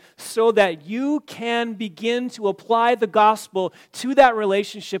place so that you can begin to apply the gospel to that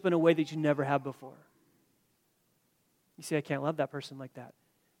relationship in a way that you never have before. You say, I can't love that person like that.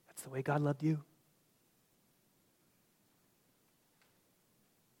 That's the way God loved you.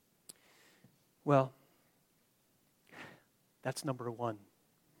 Well, That's number one.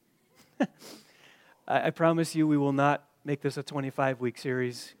 I promise you we will not make this a 25-week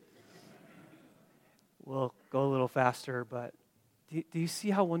series. We'll go a little faster, but do you see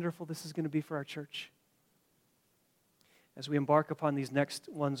how wonderful this is going to be for our church? As we embark upon these next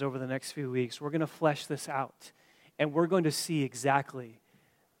ones over the next few weeks, we're going to flesh this out, and we're going to see exactly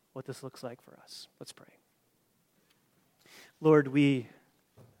what this looks like for us. Let's pray. Lord, we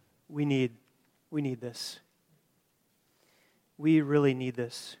need this. We really need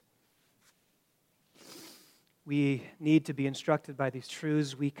this. We need to be instructed by these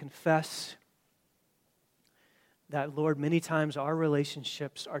truths. We confess that, Lord, many times our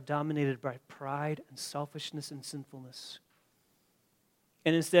relationships are dominated by pride and selfishness and sinfulness.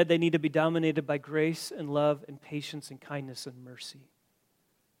 And instead, they need to be dominated by grace and love and patience and kindness and mercy.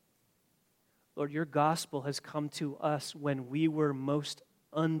 Lord, your gospel has come to us when we were most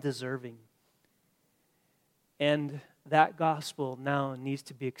undeserving. And that gospel now needs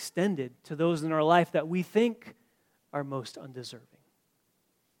to be extended to those in our life that we think are most undeserving.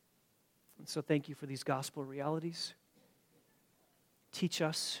 And so thank you for these gospel realities. Teach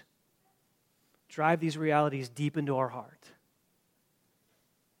us. Drive these realities deep into our heart.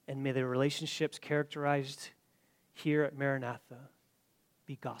 And may the relationships characterized here at Maranatha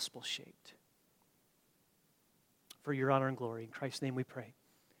be gospel-shaped. For your honor and glory. In Christ's name we pray.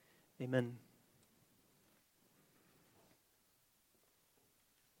 Amen.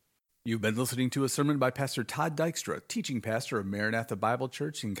 You've been listening to a sermon by Pastor Todd Dykstra, teaching pastor of Maranatha Bible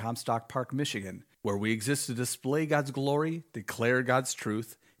Church in Comstock Park, Michigan, where we exist to display God's glory, declare God's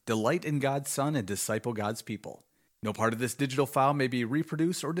truth, delight in God's Son, and disciple God's people. No part of this digital file may be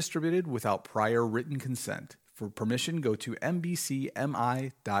reproduced or distributed without prior written consent. For permission, go to mbcmi.org.